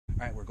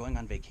going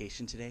on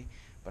vacation today,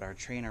 but our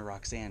trainer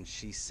Roxanne,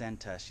 she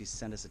sent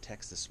us a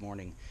text this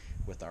morning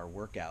with our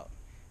workout,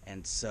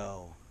 and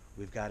so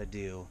we've got to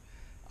do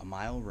a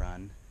mile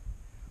run,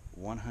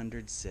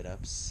 100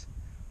 sit-ups,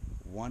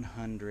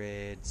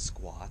 100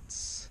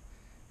 squats,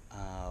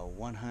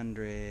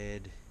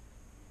 100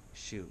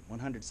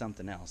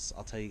 something else.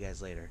 I'll tell you guys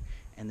later,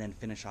 and then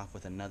finish off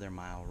with another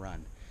mile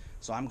run.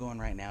 So I'm going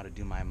right now to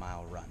do my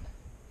mile run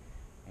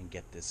and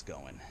get this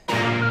going.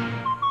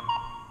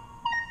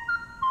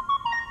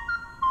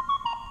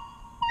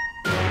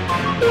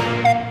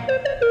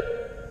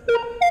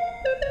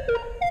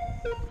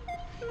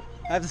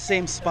 I have the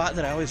same spot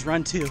that I always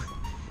run to.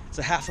 It's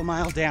a half a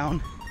mile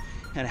down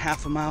and a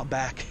half a mile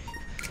back,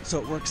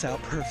 so it works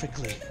out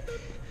perfectly.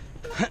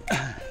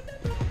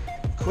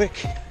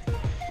 Quick,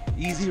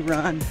 easy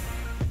run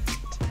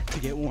to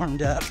get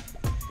warmed up.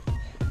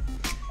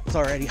 It's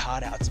already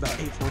hot out. It's about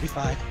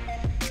 8:45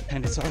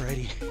 and it's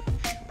already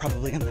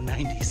probably in the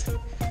 90s.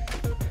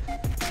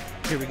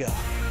 Here we go.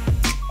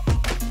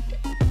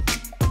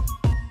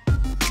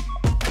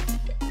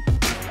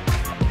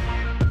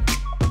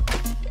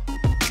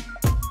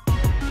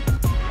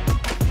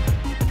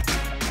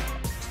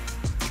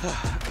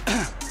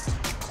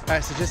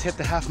 Alright, so just hit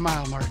the half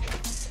mile mark.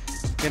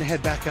 Gonna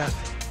head back up.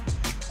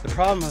 The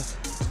problem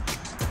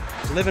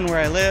of living where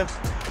I live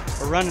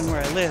or running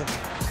where I live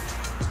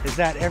is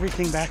that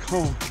everything back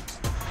home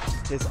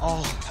is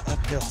all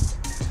uphill.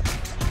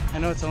 I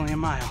know it's only a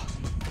mile,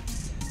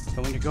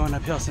 but when you're going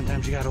uphill,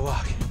 sometimes you gotta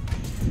walk.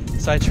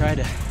 So I try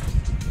to,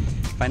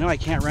 if I know I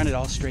can't run it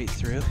all straight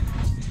through,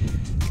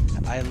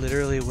 I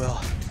literally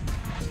will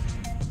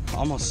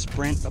almost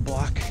sprint a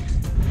block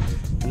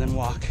and then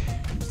walk,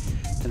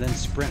 and then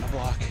sprint a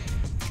block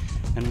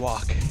and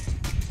walk,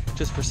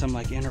 just for some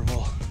like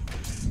interval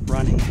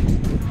running.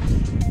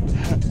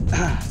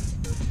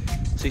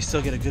 So you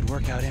still get a good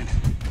workout in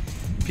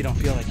if you don't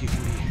feel like you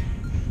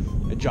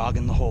can be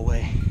jogging the whole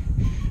way.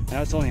 I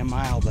know it's only a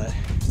mile, but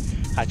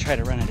I try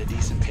to run at a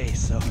decent pace,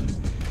 so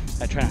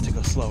I try not to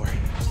go slower.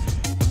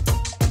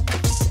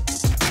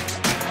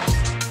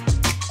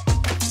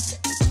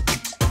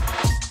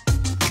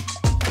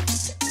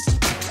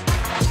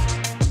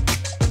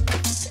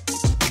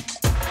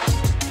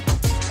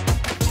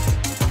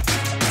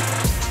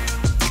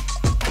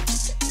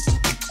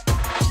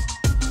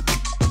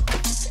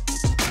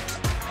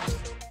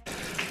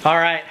 All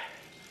right,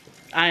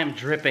 I am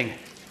dripping.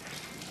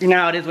 You know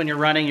how it is when you're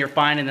running, you're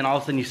fine, and then all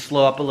of a sudden you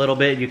slow up a little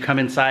bit, you come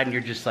inside and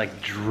you're just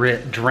like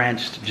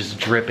drenched, just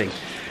dripping.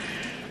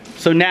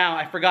 So now,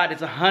 I forgot,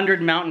 it's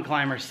 100 mountain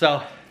climbers.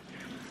 So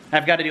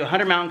I've got to do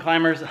 100 mountain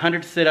climbers,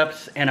 100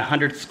 sit-ups, and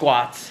 100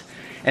 squats,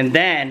 and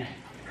then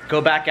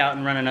go back out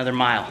and run another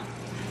mile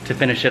to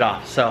finish it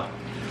off. So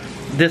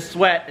this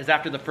sweat is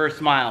after the first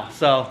mile.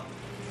 So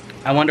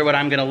I wonder what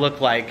I'm gonna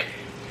look like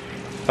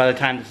by the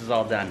time this is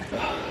all done.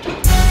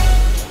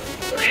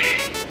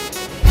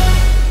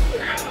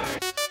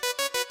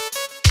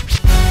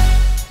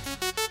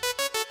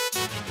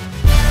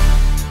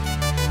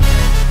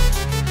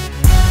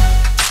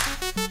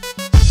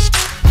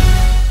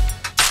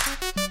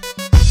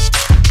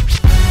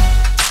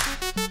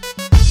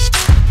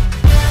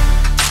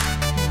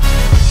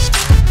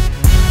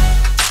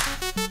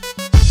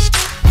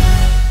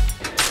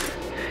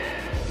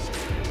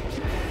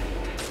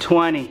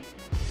 20.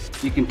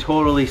 You can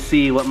totally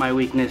see what my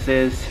weakness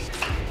is,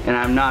 and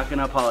I'm not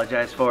gonna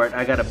apologize for it.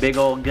 I got a big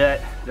old gut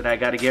that I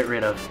gotta get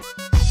rid of.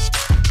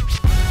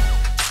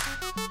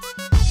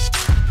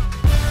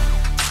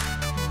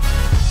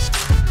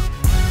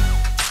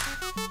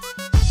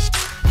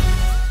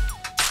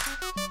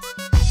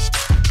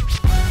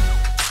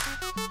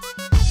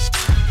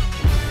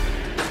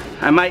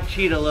 I might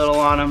cheat a little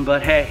on them,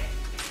 but hey,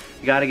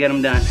 you gotta get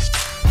them done.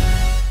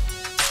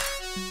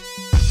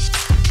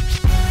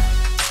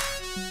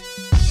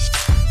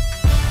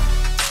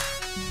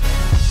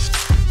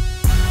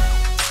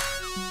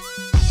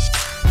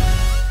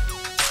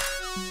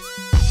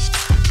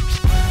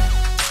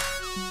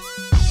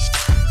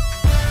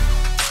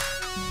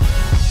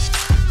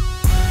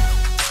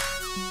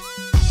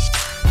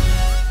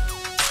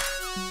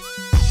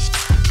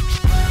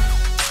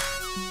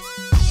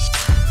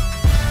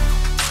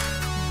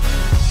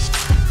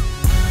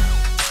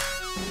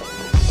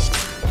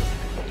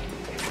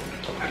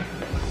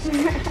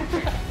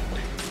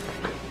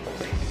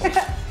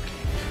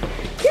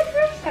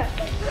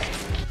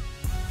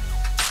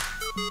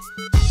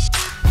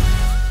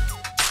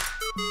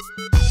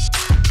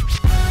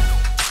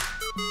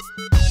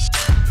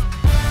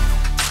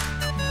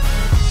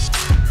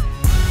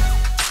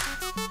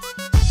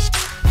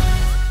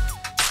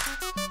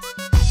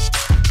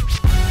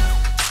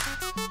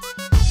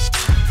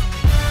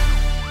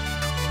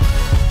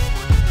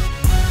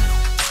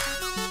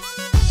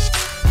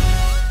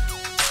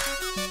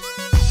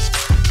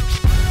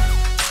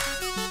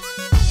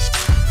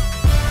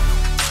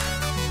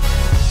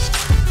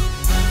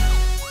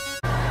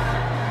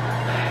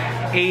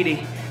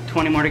 $80,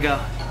 20 more to go.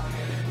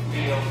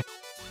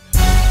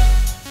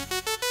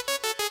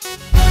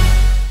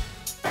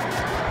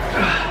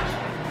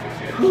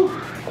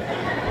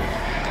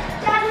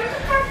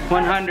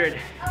 100.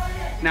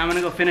 Now I'm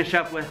gonna go finish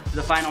up with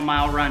the final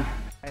mile run.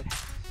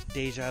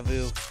 Deja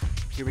vu.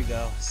 Here we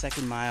go.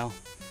 Second mile.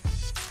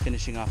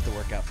 Finishing off the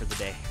workout for the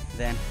day.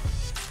 Then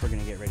we're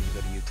gonna get ready to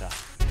go to Utah.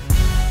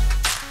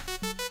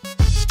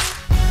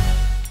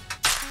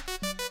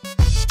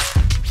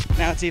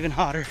 Now it's even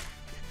hotter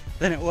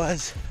than it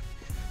was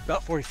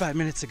about 45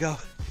 minutes ago,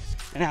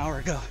 an hour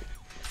ago,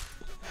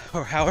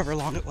 or however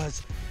long it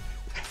was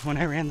when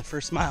I ran the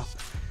first mile.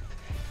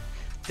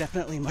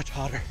 Definitely much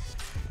hotter,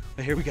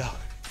 but here we go.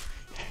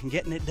 I'm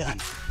getting it done.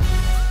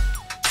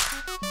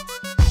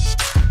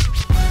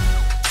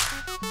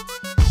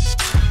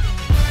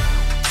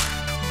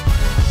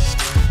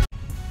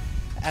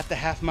 At the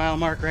half-mile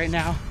mark right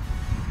now.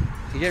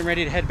 I'm getting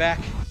ready to head back.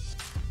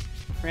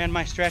 Ran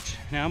my stretch,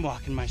 now I'm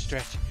walking my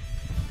stretch.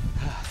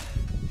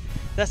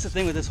 That's the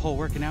thing with this whole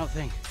working out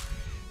thing.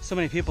 So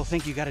many people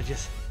think you gotta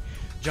just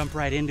jump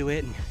right into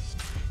it and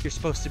you're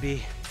supposed to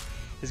be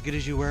as good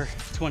as you were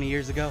 20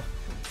 years ago.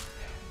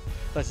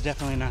 That's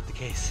definitely not the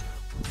case.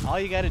 All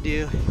you gotta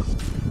do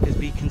is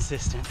be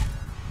consistent.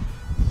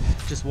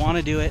 Just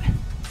wanna do it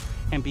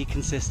and be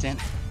consistent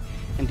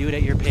and do it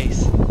at your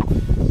pace.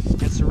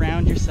 And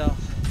surround yourself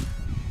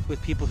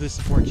with people who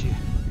support you.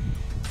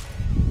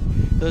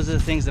 Those are the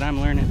things that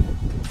I'm learning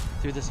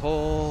through this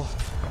whole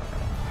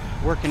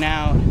working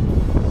out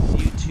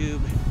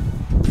YouTube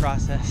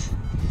process.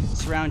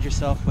 Surround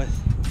yourself with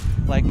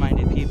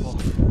like-minded people.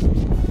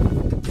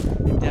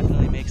 It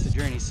definitely makes the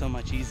journey so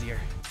much easier.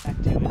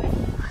 Back to it.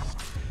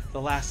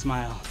 The last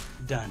mile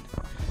done.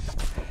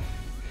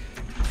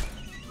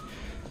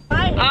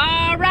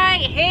 All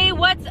right, hey,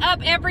 what's up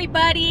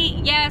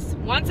everybody? Yes,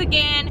 once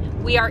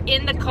again we are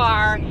in the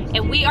car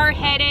and we are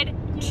headed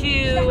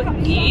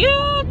to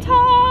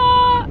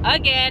Utah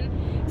again.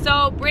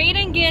 So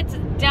Braden gets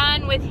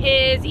done with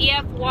his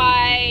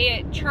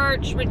EFY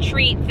church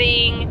retreat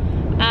thing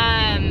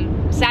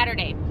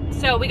Saturday.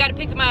 So we got to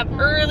pick him up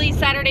early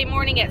Saturday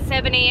morning at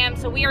 7 a.m.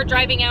 So we are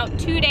driving out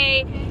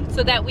today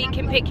so that we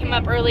can pick him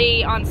up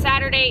early on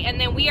Saturday.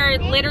 And then we are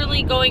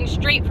literally going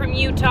straight from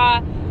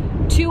Utah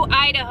to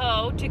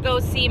Idaho to go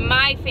see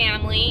my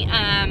family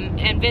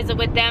and visit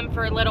with them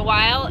for a little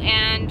while.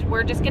 And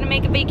we're just going to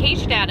make a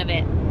vacation out of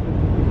it.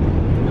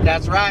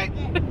 That's right.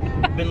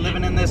 Been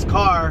living in this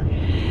car.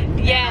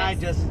 Yes. I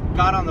just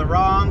got on the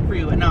wrong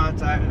freeway. No, I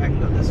can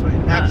go this way.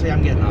 Actually,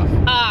 I'm getting off.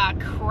 Ah,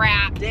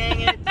 crap.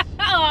 Dang it.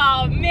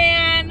 Oh,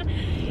 man.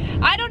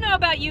 I don't know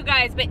about you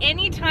guys, but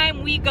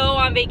anytime we go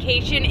on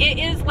vacation, it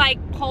is like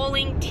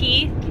pulling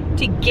teeth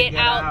to get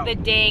out the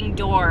dang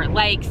door.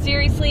 Like,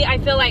 seriously, I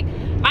feel like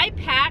I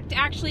packed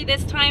actually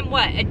this time,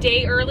 what, a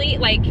day early?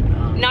 Like,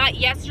 not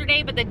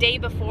yesterday, but the day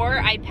before.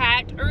 I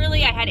packed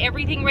early. I had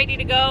everything ready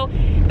to go.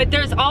 But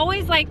there's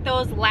always like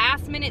those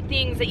last minute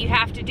things that you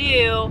have to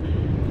do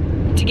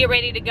to get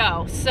ready to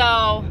go.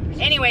 So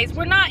anyways,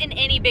 we're not in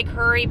any big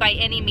hurry by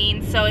any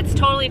means, so it's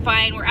totally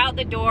fine. We're out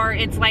the door.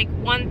 It's like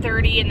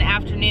 1:30 in the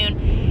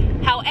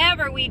afternoon.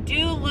 However, we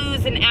do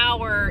lose an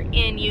hour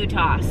in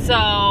Utah.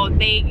 So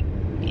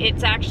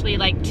it's actually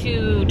like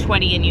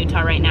 2:20 in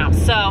Utah right now.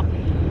 So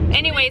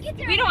anyways,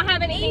 we don't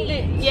have anything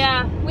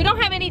to, we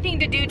don't have anything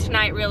to do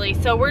tonight really.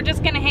 So we're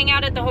just gonna hang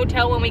out at the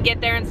hotel when we get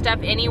there and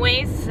stuff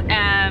anyways.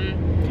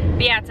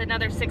 But yeah, it's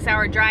another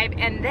 6-hour drive.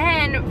 And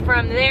then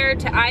from there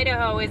to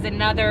Idaho is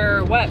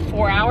another, what,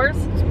 4 hours?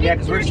 Yeah,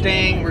 because we're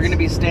gonna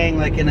be staying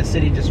like in a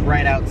city just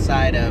right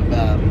outside of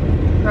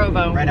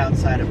Provo. Right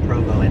outside of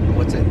Provo, and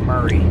what's it?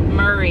 Murray,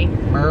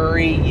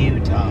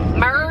 Utah.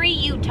 Murray,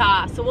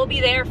 Utah. So we'll be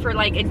there for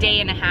like a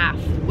day and a half,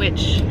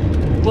 which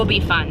will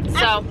be fun.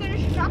 So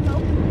Finish taco.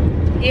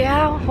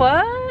 yeah,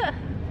 what?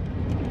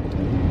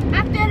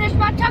 I finished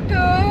my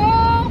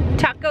taco.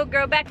 Taco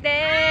girl back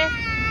there.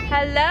 Hi.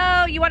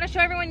 Hello, you want to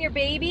show everyone your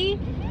baby?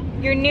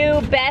 Your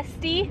new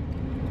bestie?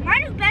 My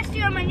new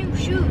bestie are my new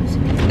shoes.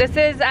 This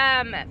is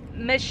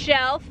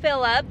Michelle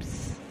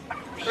Phillips,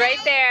 right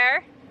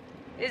there.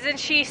 Isn't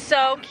she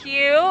so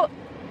cute?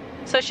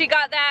 So she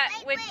got that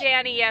with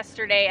Danny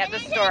yesterday at the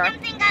store.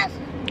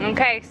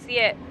 Okay, see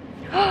it.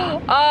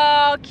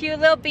 Oh, cute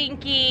little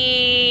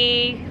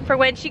Binky for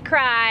when she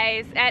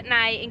cries at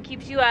night and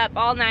keeps you up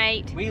all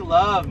night. We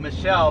love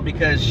Michelle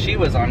because she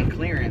was on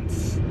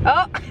clearance.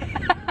 Oh.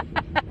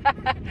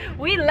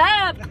 We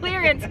love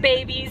clearance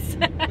babies.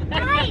 What?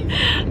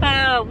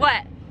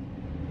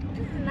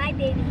 This is my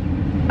baby.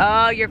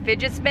 Oh, your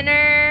fidget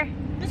spinner?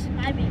 This is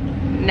my baby.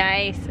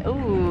 Nice.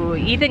 Ooh,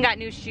 Ethan got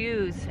new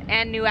shoes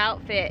and new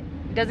outfit.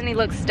 Doesn't he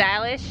look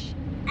stylish?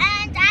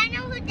 And I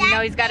know who Dad's You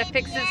know he's got to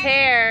fix his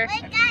hair.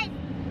 Wait, guys.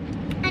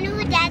 I know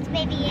who Dad's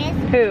baby is.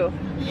 Who?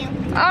 You.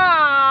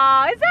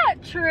 Aw, is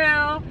that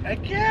true?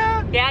 Heck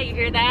yeah. Yeah, you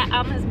hear that?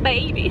 I'm his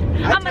baby.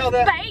 I'm his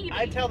baby.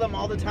 I tell them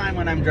all the time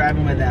when I'm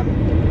driving with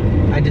them.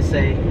 I just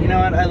say, you know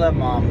what? I love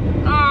Mom.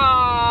 Aww.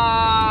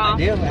 I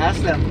do.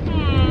 Ask them.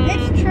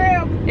 It's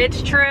true.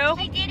 It's true?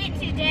 I did it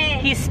today.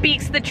 He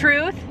speaks the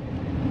truth?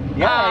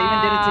 Yeah, I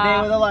even did it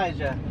today with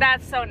Elijah.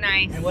 That's so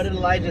nice. And what did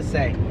Elijah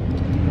say?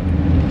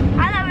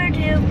 I love her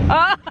too.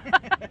 Oh,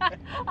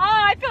 oh,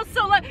 I feel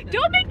so lucky.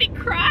 Don't make me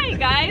cry,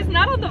 guys.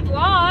 Not on the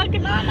vlog.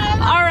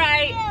 All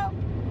right.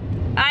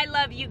 I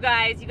love you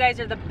guys. You guys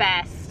are the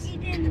best.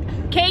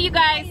 Okay, you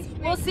guys.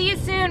 We'll see you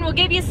soon. We'll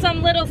give you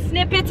some little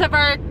snippets of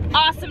our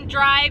awesome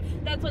drive.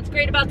 That's what's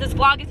great about this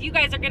vlog is you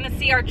guys are going to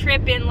see our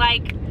trip in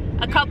like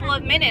a couple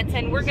of minutes,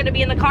 and we're going to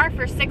be in the car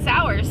for 6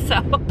 hours.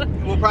 So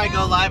we'll probably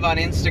go live on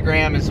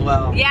Instagram as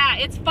well. Yeah,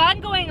 it's fun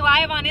going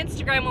live on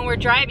Instagram when we're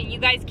driving. You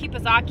guys keep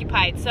us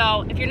occupied.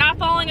 So if you're not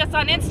following us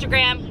on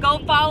Instagram, go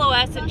follow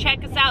us and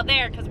check us out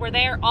there because we're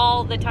there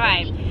all the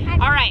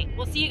time. All right,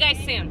 we'll see you guys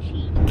soon.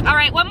 All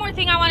right, one more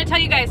thing I want to tell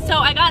you guys. So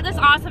I got this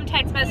awesome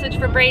text message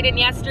from Braden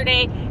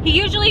yesterday. He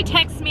usually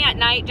texts me at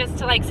night just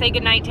to like say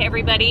goodnight to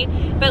everybody.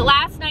 But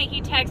last night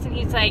he texted and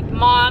he's like,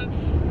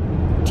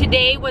 Mom,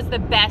 today was the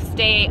best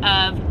day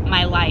of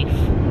my life.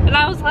 And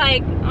I was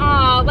like,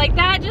 oh, like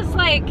that just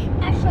like,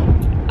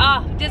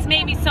 oh, just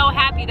made me so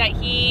happy that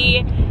he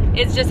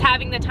is just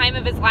having the time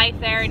of his life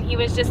there. And he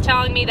was just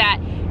telling me that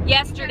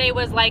yesterday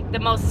was like the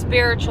most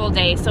spiritual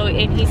day. So,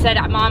 and he said,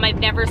 Mom, I've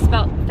never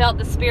felt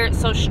the spirit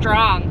so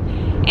strong.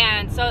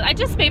 And so I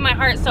just made my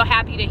heart so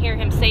happy to hear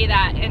him say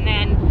that. And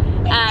then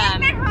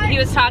he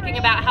was talking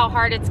about how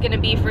hard it's gonna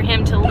be for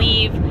him to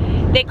leave.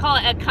 They call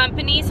it a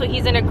company, so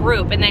he's in a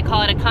group and they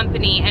call it a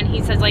company. And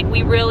he says like,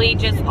 we really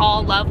just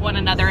all love one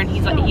another. And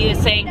he is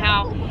saying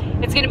how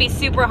it's gonna be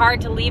super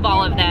hard to leave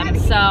all of them.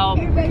 So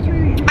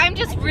I'm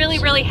just really,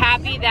 really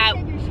happy that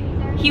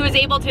he was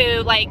able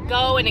to like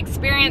go and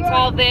experience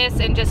all of this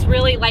and just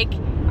really like,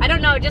 I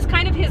don't know, just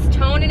kind of his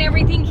tone and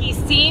everything. He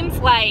seems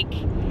like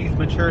he's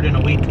matured in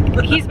a week.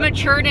 He's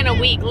matured in a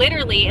week,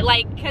 literally,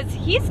 like, because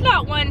he's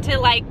not one to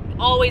like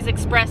always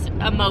express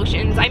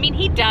emotions. I mean,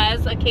 he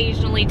does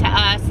occasionally to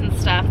us and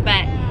stuff,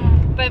 but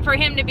for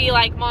him to be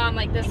like, Mom,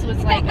 like this was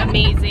like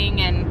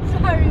amazing, and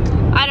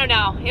I don't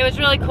know, it was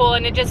really cool.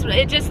 And it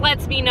just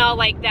lets me know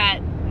like that,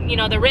 you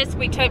know, the risk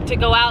we took to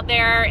go out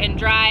there and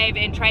drive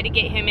and try to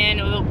get him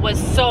in was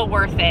so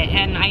worth it.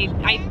 And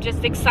I'm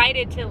just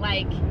excited to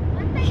like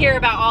hear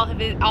about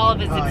all of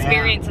his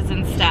experiences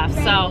and stuff.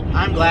 So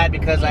I'm glad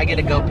because I get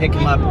to go pick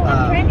him up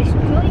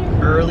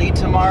early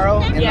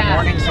tomorrow in the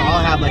morning, so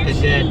I'll have like a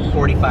good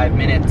 45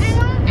 minutes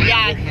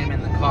with him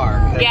in the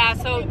car. Yeah,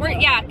 so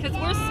because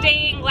we're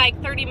staying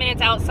like 30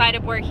 minutes outside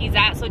of where he's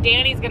at, so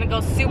Danny's gonna go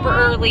super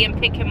early and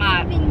pick him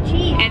up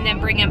and then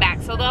bring him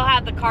back. So they'll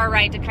have the car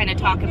ride to kind of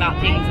talk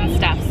about things and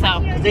stuff.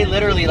 So they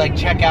literally like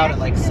check out at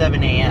like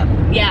 7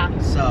 a.m. Yeah.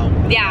 So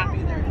yeah.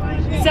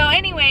 So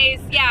anyways,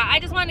 yeah, I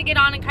just wanted to get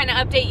on and kind of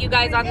update you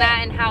guys on that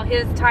and how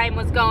his time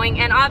was going.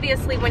 And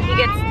obviously when he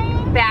gets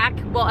back,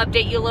 we'll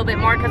update you a little bit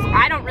more because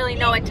I don't really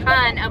know a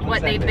ton of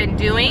what they've been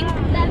doing.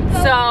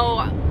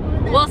 So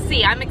we'll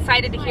see. I'm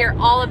excited to hear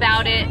all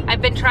about it.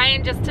 I've been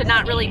trying just to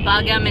not really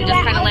bug him and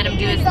just kind of let him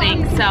do his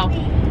thing. So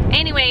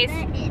anyways,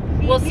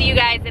 we'll see you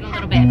guys in a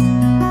little bit.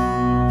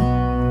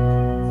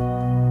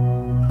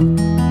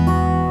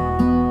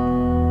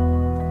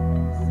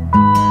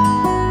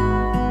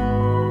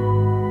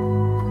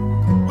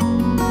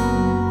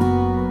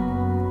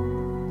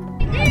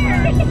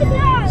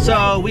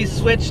 So we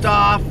switched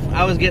off.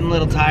 I was getting a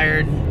little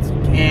tired,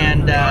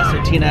 and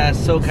so Tina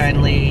so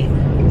kindly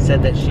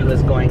said that she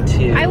was going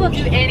to. I will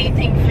do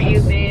anything for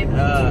you, babe.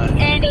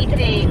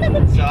 Anything.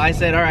 So I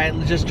said, all right,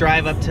 let's just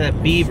drive up to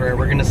Beaver.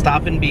 We're gonna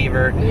stop in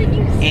Beaver,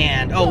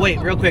 and oh wait,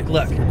 real quick,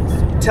 look.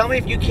 Tell me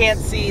if you can't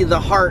see the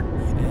heart.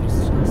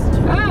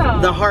 Oh.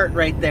 The heart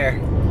right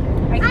there.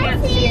 I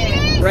can't see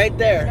it. Right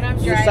there.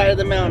 Your side of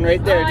the mountain,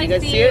 right there. Do you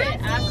guys see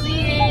it? I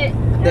see it.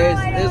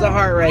 There's a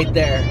heart right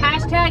there.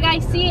 Hashtag I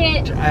see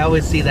it. I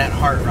always see that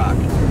heart rock.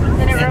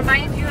 And it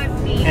reminds you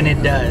of me. And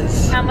it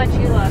does. How much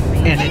you love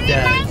me. And it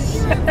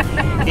does.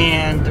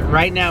 And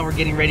right now we're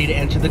getting ready to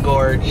enter the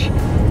gorge.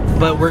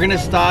 But we're gonna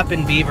stop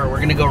in Beaver.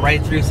 We're gonna go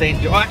right through St.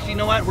 George. Oh, actually, you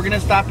know what? We're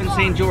gonna stop in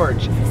St.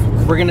 George.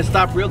 We're gonna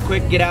stop real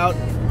quick, get out,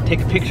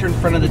 take a picture in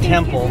front of the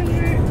temple,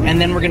 and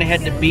then we're gonna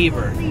head to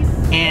Beaver.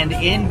 And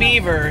in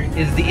Beaver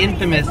is the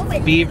infamous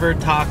Beaver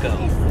Taco,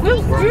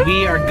 where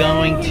we are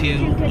going to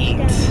eat.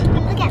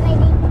 Look at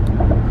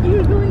me.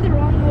 You're going the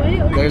wrong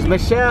way. There's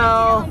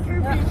Michelle.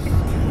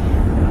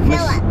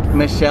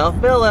 Michelle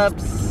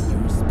Phillips.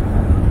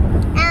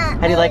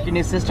 How do you like your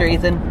new sister,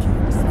 Ethan?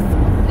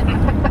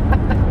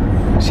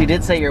 She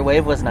did say your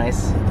wave was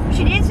nice.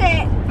 She did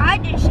say, I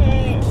did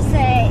say.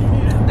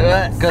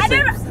 Go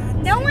say.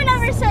 No one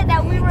ever said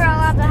that we were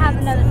allowed to have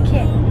another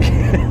kid.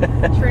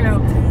 True.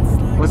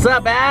 What's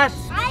up, Ash?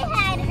 I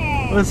had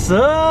her. What's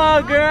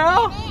up,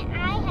 girl? I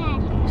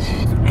had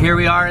her. Here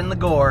we are in the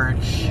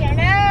gorge. We are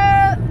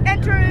now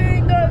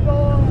entering the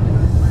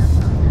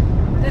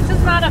gorge. This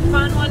is not a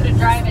fun one to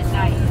drive at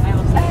night, I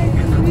will say.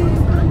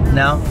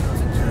 No?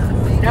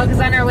 No, because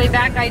on our way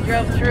back I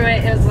drove through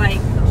it. It was like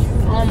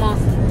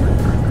almost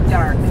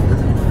dark.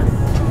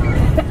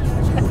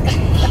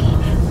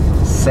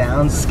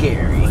 Sounds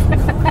scary.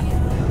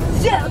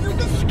 Sounds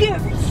like a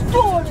scary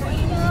story.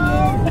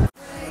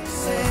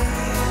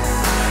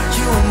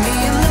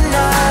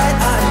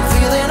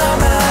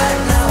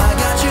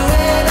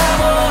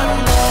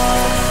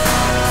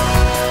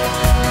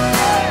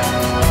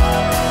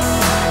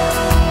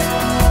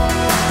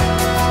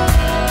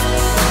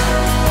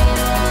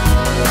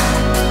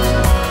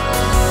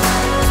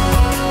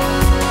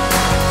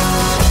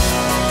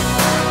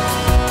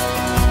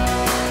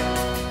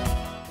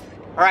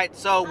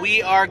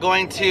 we are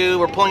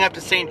we're pulling up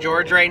to St.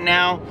 George right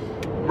now.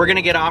 We're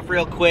gonna get off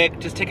real quick,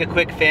 just take a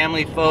quick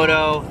family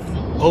photo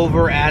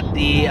over at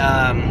the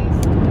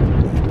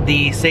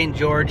St.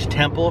 George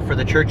Temple for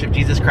the Church of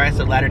Jesus Christ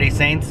of Latter-day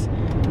Saints.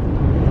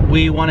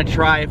 We want to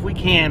try, if we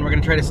can, we're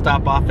gonna try to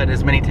stop off at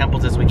as many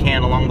temples as we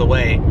can along the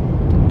way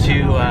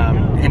to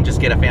and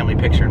just get a family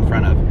picture in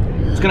front of.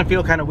 It's gonna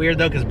feel kind of weird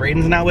though because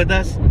Braden's not with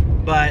us,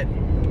 but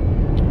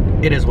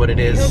it is what it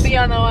is. He'll be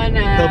on the one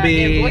He'll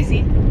be, in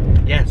Boise.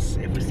 Yes,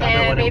 if we stop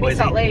at one in maybe Boise.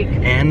 Salt Lake.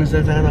 And is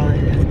that all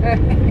it is?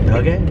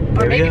 Okay.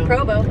 Or maybe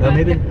Provo. Oh,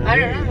 maybe. I don't know.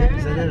 I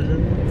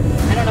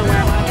don't know where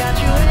I'm at.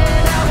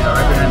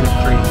 Right behind this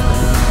tree.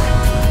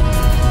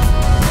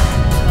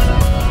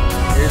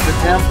 Here's the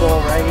temple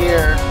right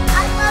here.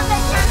 I love the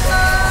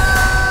temple.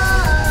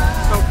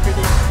 So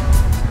pretty.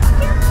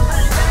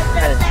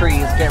 Kind of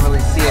trees, can't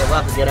really see it.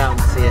 We'll have to get out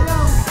and see it.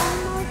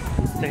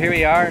 So here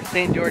we are,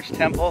 St. George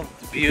Temple.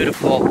 It's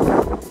beautiful.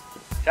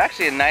 It's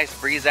actually a nice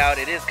breeze out.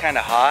 It is kind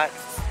of hot,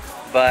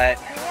 but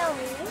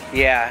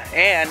yeah.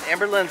 And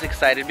Emberlynn's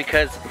excited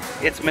because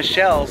it's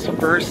Michelle's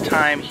first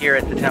time here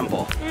at the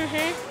temple.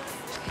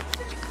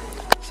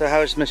 So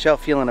how is Michelle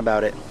feeling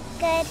about it?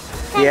 Good.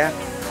 Yeah?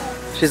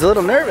 She's a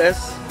little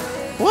nervous.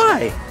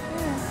 Why?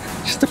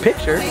 Just a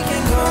picture.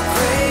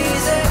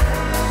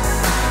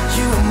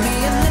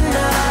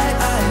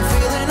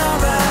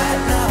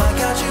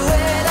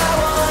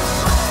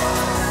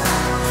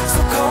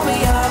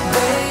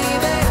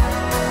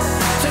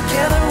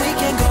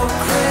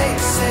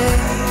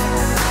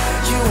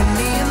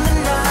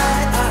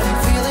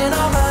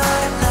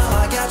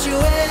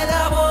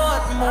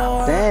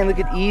 Dang, look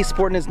at E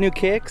sporting his new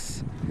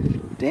kicks.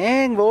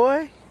 Dang,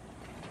 boy.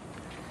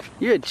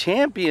 You're a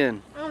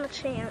champion. I'm a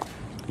champ.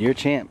 You're a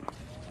champ.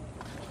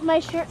 My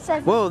shirt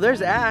says. Whoa,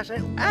 there's Ash.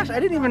 Ash, I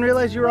didn't even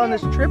realize you were on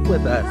this trip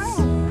with us.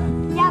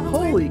 Yeah, but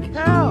Holy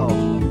cow.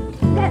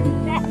 that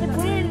the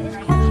wind is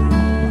catching.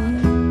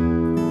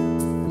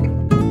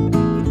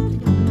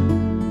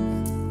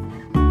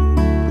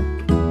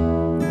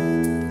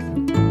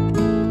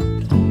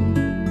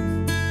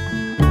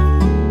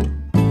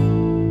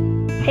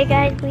 Hey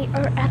guys, we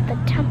are at the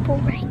temple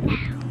right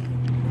now.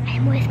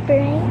 I'm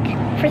whispering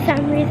for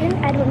some reason,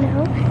 I don't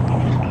know.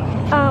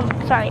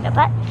 Sorry about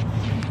that.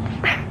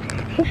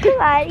 Come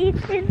on, you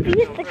should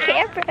be at the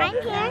camera. I'm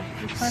here.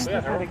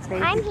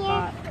 I'm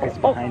here. It's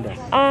behind us.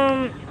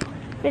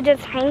 We're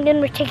just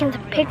hanging, we're taking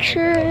some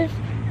pictures,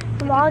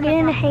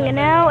 vlogging, hanging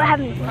out,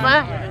 having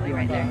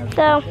fun.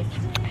 So,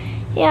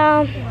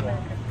 yeah.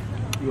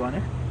 You want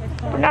it?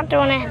 We're not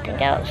doing anything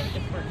else.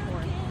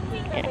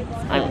 Yeah,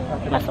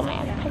 I'm muscle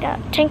man. I got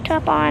a tank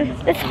top on.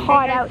 It's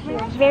hot out here.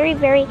 Very,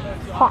 very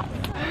hot.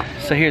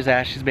 So here's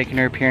Ash. She's making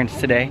her appearance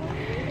today.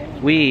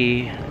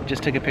 We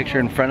just took a picture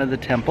in front of the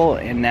temple,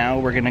 and now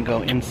we're gonna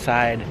go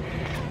inside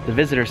the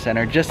visitor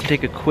center just to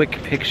take a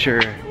quick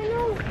picture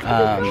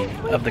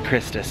of the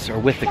Christus, or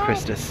with the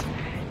Christus,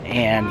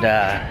 and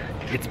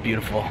it's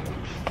beautiful.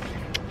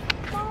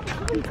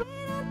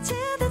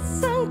 Till the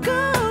sun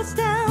goes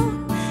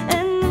down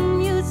and the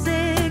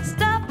music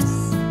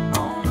stops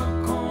on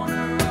the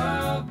corner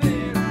of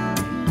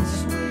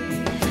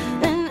Bittersweet,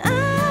 and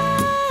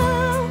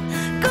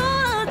I'm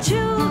gonna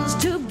choose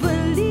to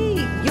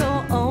believe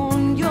you're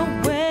on your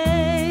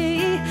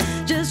way,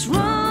 just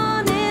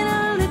running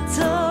a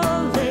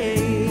little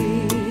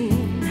late,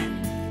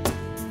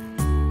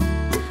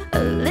 a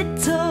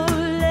little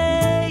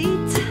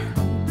late.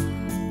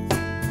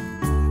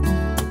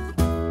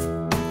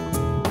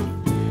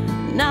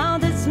 Now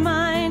this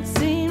might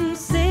seem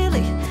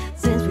silly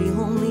since we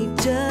only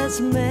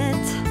just met.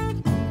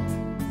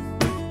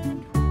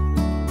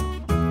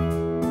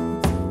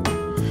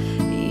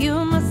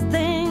 You must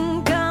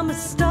think I'm a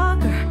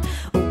stalker,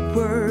 or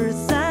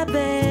worse I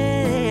bet.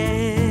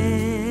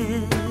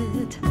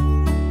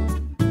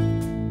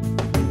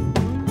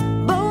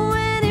 But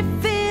when it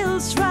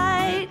feels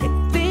right,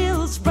 it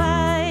feels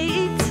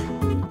right.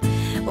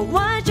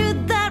 Why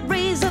should that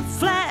raise a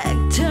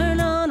flag, turn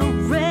on a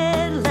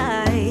red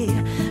light?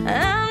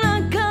 I'm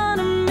not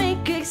gonna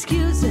make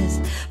excuses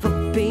for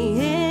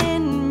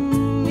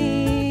being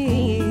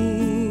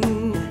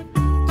mean.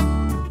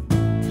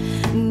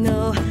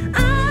 No,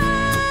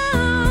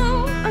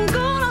 I'm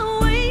gonna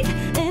wait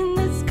in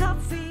this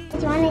coffee. Do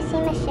you want to see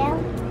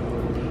Michelle?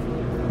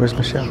 Where's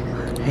Michelle?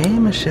 Hey,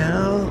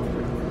 Michelle.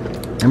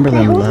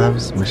 Emberlynn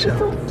loves Michelle.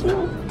 So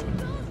cute.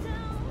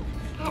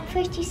 At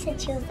first you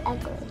said she was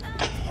ugly.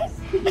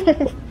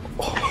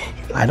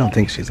 I don't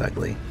think she's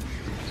ugly.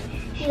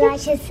 You I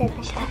just said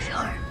that. That's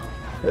horrible.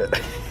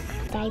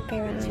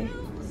 Diaper on,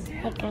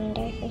 like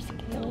under her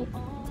skin.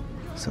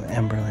 So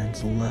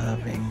Emberlynn's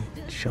loving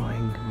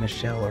showing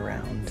Michelle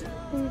around.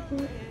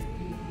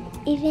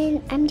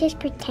 Even, I'm just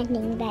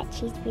pretending that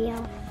she's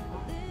real.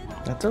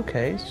 That's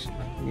okay.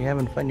 You're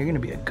having fun. You're gonna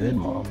be a good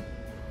mom.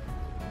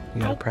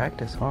 You gotta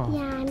practice, huh?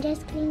 Yeah, I'm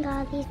just getting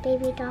all these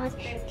baby dolls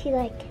to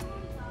like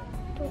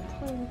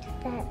pretend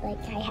that like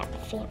I have a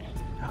family.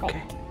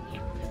 Okay.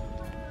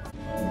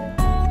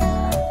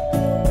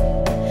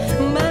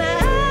 But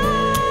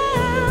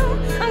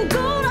I'm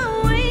gonna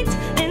wait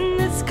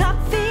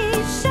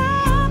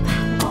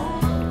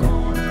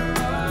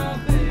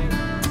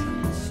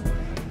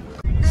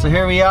So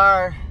here we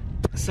are.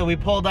 So we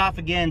pulled off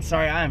again.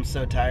 Sorry, I am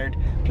so tired.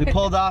 We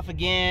pulled off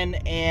again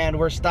and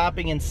we're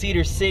stopping in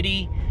Cedar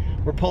City.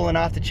 We're pulling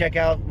off to check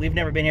out, we've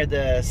never been here,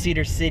 the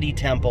Cedar City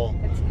Temple.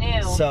 It's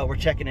new. So we're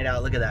checking it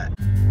out. Look at that.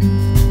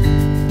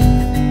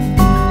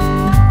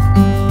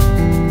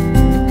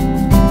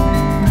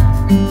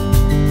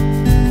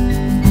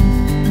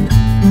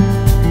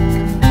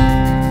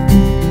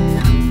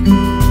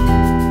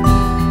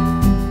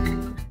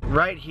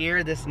 Right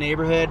here, this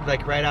neighborhood,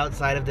 like right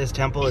outside of this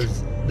temple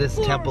is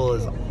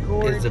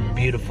a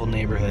beautiful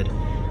neighborhood.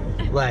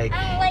 Like,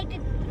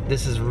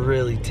 this is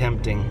really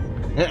tempting.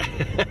 We're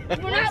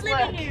not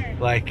living here.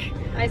 Like,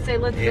 I say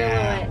let's do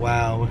it.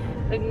 Wow.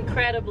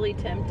 Incredibly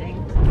tempting.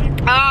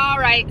 All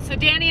right, so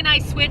Danny and I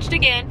switched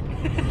again.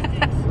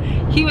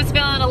 He was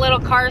feeling a little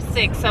car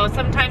sick, so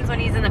sometimes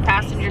when he's in the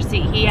passenger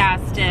seat, he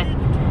has to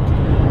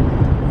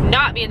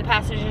not be in the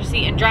passenger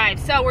seat and drive.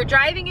 So we're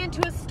driving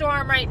into a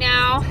storm right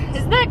now.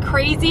 Isn't that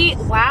crazy?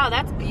 Wow,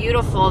 that's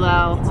beautiful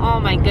though.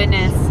 Oh my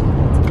goodness.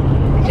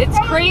 It's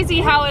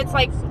crazy how it's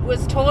like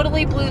was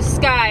totally blue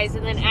skies,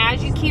 and then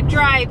as you keep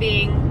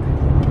driving,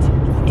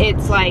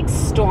 it's like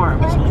storm.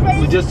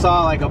 We just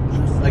saw like a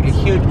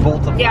huge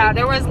bolt of Yeah,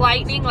 there was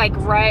lightning like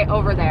right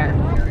over there.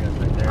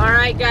 All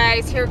right,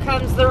 guys, here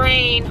comes the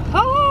rain.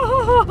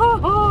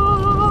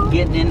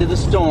 Getting into the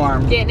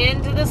storm. Getting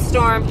into the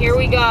storm. Here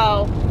we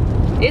go.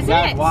 Isn't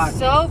it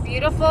so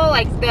beautiful?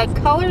 Like the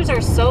colors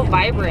are so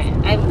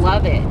vibrant. I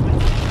love it.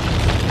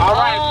 All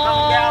right,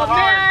 coming down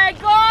hard. My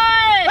God!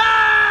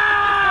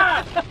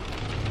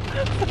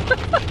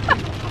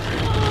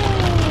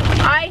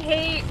 I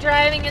hate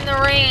driving in the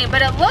rain,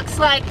 but it looks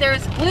like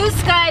there's blue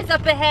skies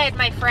up ahead,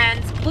 my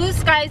friends. Blue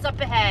skies up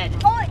ahead.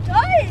 Oh, it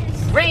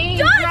does.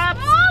 Raindrops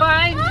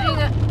finding.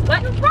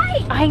 What? You're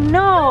right. I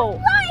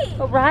know.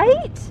 You're right.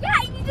 Right? Yeah,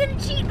 you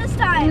didn't cheat this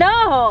time.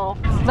 No.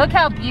 Look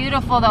how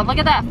beautiful though. Look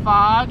at that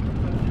fog.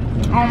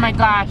 Oh my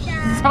gosh.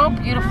 So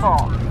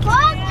beautiful.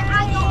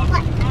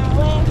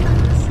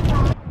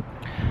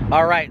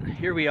 All right,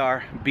 here we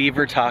are,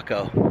 Beaver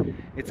Taco.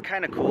 It's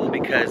kind of cool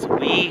because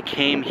we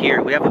came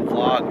here, we have a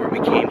vlog where we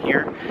came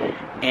here,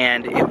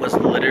 and it was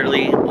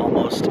literally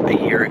almost a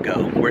year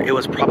ago, where it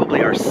was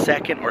probably our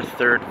second or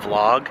third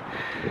vlog.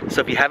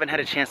 So if you haven't had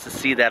a chance to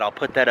see that, I'll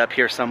put that up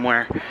here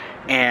somewhere,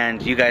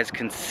 and you guys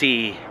can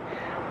see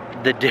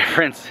the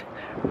difference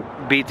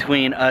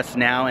between us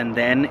now and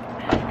then,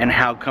 and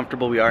how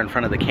comfortable we are in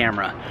front of the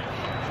camera.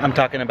 I'm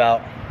talking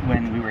about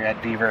when we were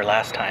at Beaver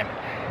last time.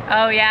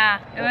 Oh yeah,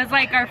 it was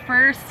like our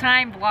first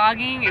time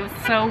vlogging. It was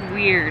so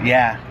weird.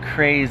 Yeah,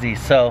 crazy.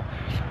 So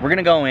we're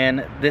gonna go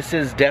in. This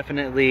is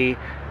definitely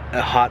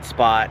a hot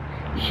spot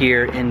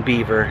here in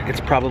Beaver.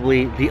 It's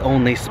probably the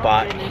only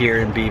spot here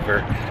in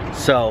Beaver.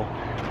 So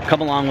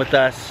come along with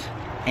us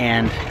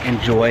and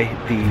enjoy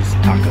these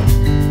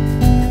tacos.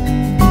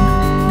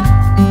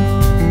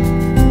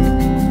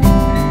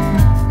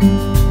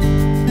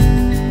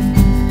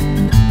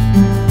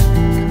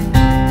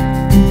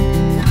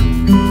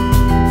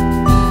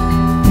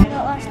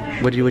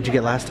 What'd you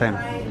get last time?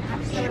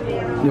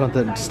 You want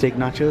the steak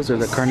nachos or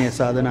the carne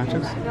asada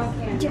nachos?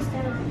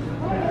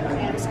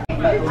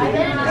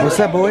 What's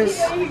up, boys?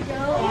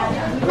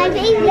 My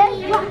baby,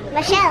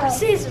 Michelle.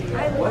 This is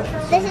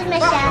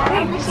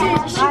Michelle.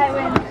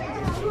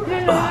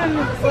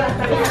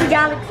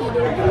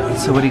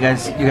 So what do you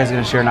guys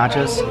gonna share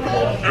nachos?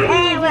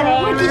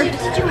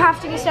 Did you have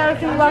to get sour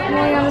cream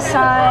guacamole on the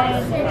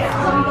side?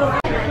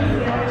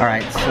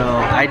 Alright, so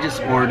I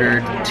just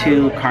ordered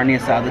 2 carne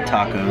asada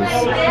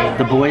tacos.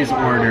 The boys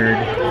ordered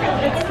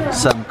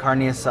some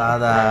carne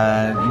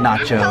asada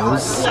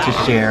nachos to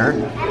share.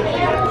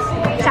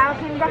 Sour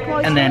cream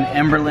guacamole. And then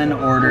Emberlyn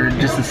ordered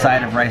just a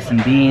side of rice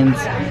and beans.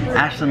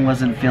 Ashlyn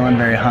wasn't feeling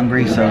very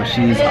hungry, so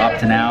she's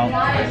opting out.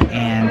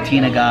 And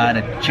Tina got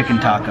a chicken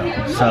taco.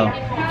 So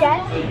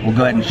we'll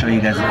go ahead and show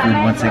you guys the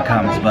food once it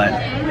comes, but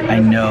I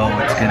know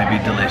it's gonna be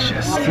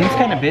delicious. Seems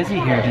kind of busy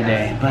here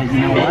today, but you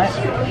know what?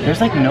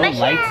 There's like no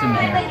lights in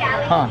here.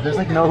 Huh, there's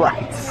like no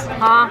lights.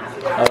 Huh?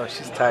 Oh,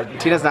 she's tired.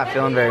 Tina's not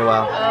feeling very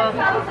well.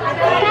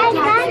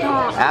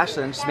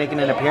 Ashlyn, she's making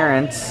an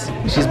appearance.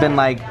 She's been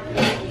like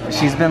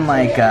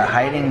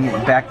hiding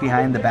back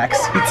behind the back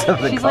seats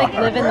of the car. She's like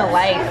living the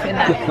life in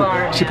that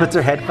car. She puts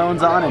her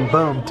headphones on and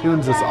boom,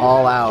 tunes us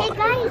all out. Hey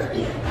guys,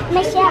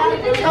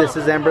 Michelle. This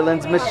is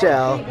Emberlyn's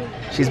Michelle.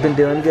 She's been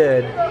doing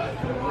good.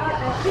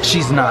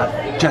 She's not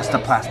just a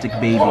plastic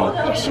baby.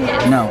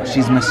 No,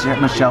 she's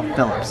Michelle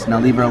Phillips. Now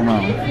leave her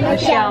alone.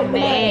 Michelle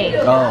May.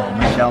 Oh,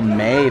 Michelle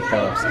May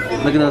Phillips.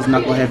 Look at those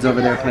knuckleheads over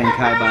there playing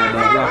kai-bai,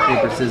 but rock,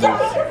 paper, scissors.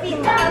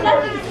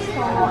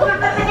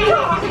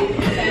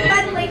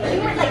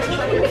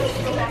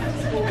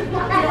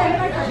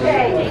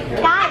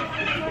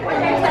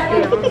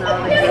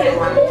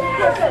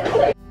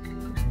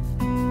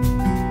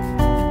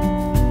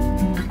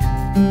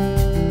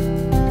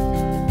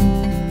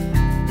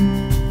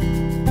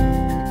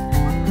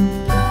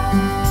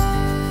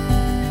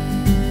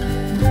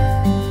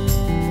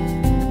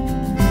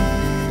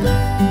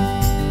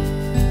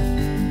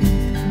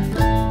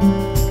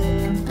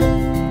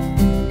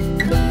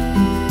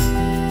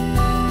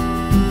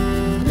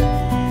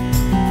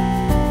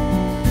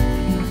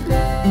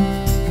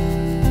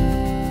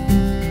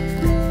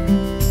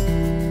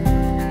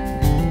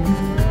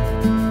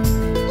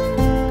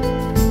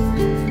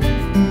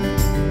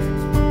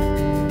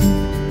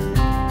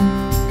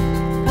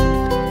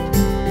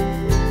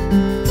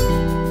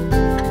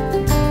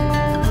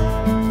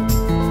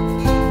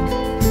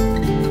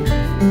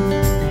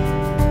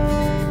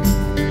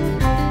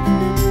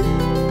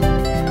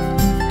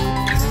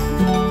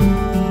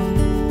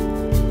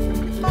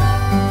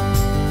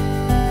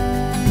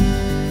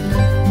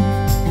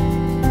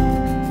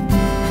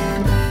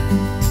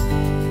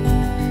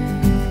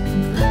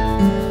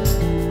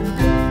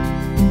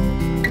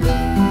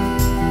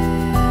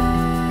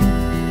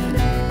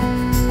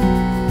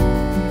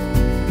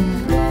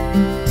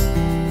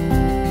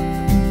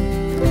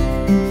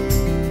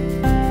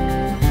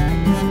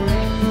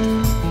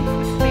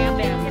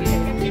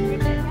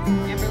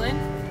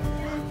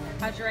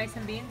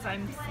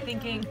 I'm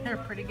thinking they're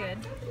pretty good.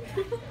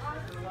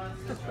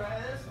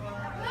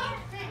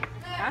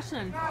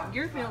 Ashlyn,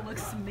 your meal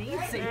looks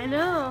amazing. I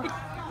know.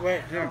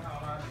 Wait, here.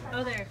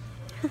 Oh, there.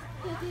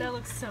 That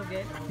looks so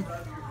good.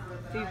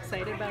 Are you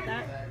excited about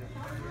that?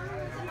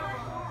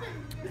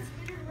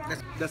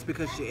 That's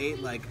because she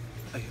ate like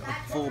a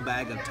full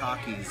bag of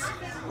Takis.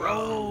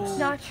 Gross.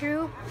 Not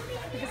true,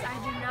 because I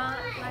do not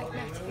like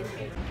Mexican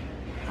food.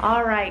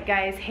 All right,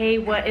 guys. Hey,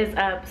 what is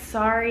up?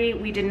 Sorry,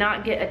 we did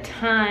not get a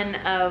ton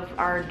of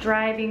our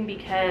driving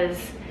because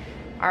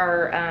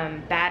our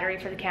battery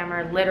for the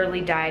camera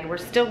literally died. We're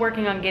still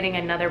working on getting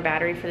another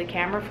battery for the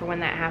camera for when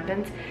that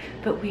happens.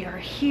 But we are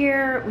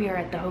here. We are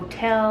at the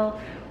hotel.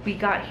 We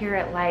got here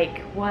at like,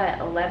 what,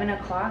 11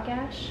 o'clock,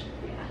 Ash?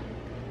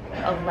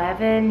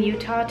 11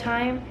 Utah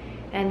time.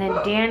 And then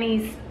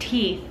Danny's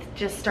teeth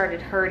just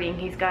started hurting.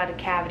 He's got a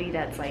cavity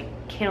that's like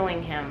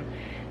killing him.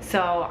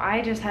 So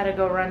I just had to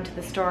go run to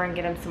the store and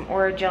get him some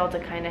Orajel to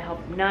kind of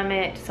help numb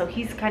it. So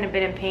he's kind of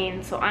been in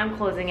pain. So I'm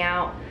closing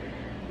out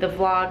the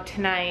vlog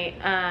tonight.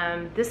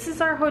 This is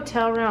our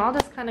hotel room. I'll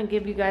just kind of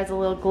give you guys a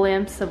little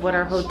glimpse of what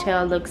our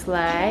hotel looks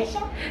like.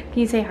 Can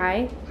you say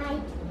hi? Hi.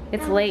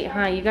 It's late,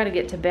 huh? You got to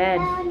get to bed.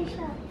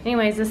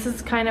 Anyways, this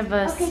is kind of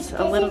a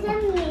little...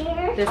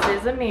 This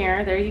is a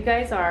mirror. There you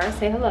guys are.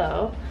 Say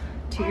hello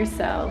to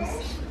yourselves.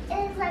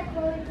 It's like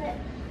where we put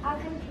our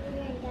computer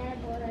and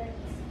dad boards.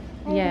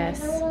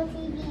 Yes. A little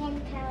TV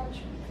and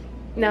couch.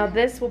 Now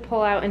this will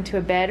pull out into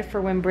a bed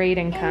for when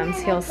Braden comes.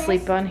 He'll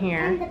sleep on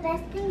here. And the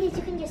best thing is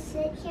you can just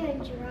sit here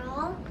and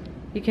draw.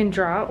 You can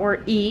draw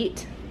or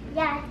eat.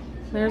 Yeah.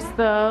 There's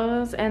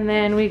those. And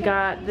then we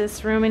got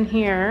this room in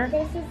here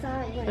This is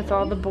our room. with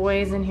all the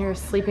boys in here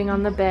sleeping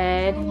on the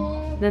bed.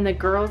 Then the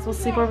girls will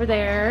sleep over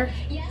there.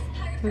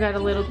 We got a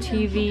little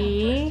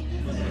TV.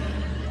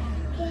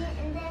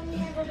 And then we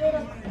have a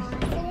little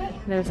closet.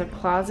 There's a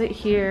closet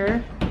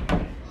here.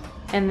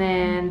 And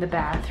then the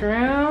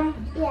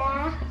bathroom.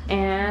 Yeah.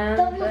 And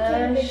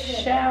the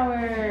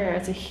shower.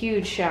 It's a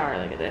huge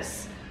shower. Look at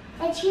this.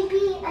 It should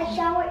be a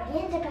shower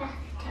and a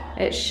bathtub.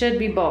 It should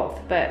be both,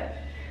 but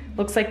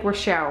looks like we're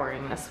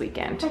showering this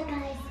weekend. But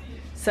guys,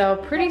 So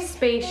pretty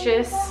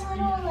spacious.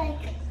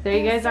 There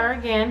you guys are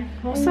again.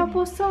 What's up,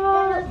 what's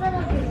up?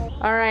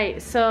 All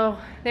right, so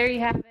there you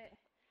have it.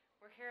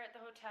 We're here at the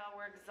hotel.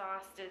 We're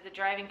exhausted. The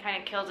driving kind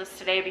of killed us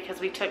today because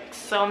we took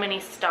so many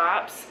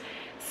stops.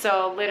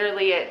 So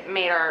literally it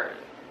made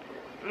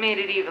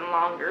it even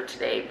longer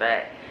today,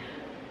 but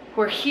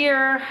we're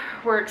here.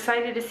 We're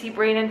excited to see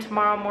Braden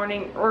tomorrow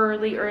morning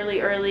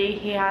early.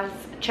 He has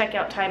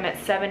checkout time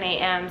at 7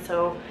 a.m.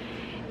 So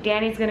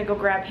Danny's gonna go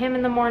grab him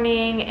in the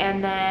morning,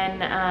 and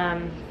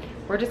then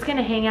we're just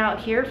gonna hang out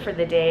here for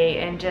the day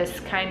and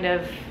just kind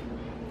of,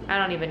 I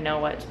don't even know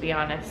what, to be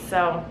honest.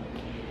 So,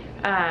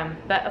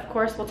 but of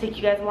course we'll take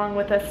you guys along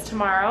with us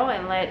tomorrow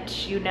and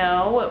let you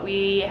know what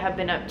we have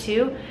been up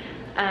to.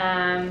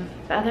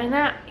 But other than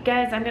that,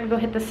 guys, I'm gonna go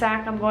hit the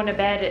sack. I'm going to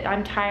bed.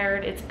 I'm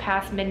tired. It's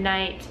past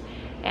midnight,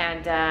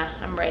 and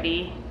I'm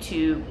ready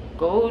to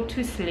go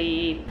to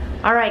sleep.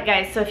 All right,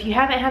 guys, so if you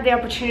haven't had the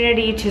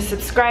opportunity to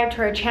subscribe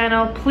to our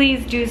channel,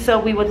 please do so.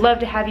 We would love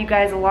to have you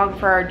guys along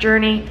for our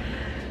journey.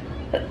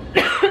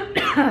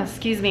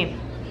 Excuse me.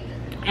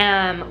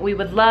 We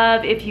would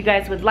love if you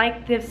guys would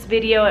like this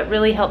video. It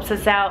really helps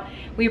us out.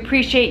 We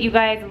appreciate you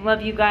guys and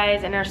love you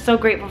guys and are so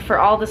grateful for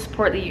all the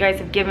support that you guys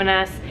have given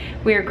us.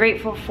 We are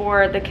grateful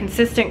for the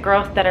consistent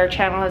growth that our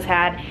channel has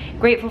had.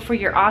 Grateful for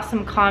your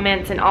awesome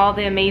comments and all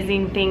the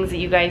amazing things that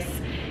you guys,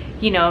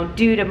 you know,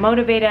 do to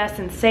motivate us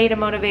and say to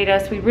motivate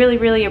us. We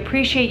really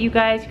appreciate you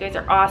guys. You guys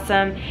are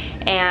awesome,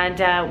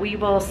 and we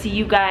will see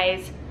you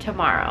guys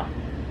tomorrow.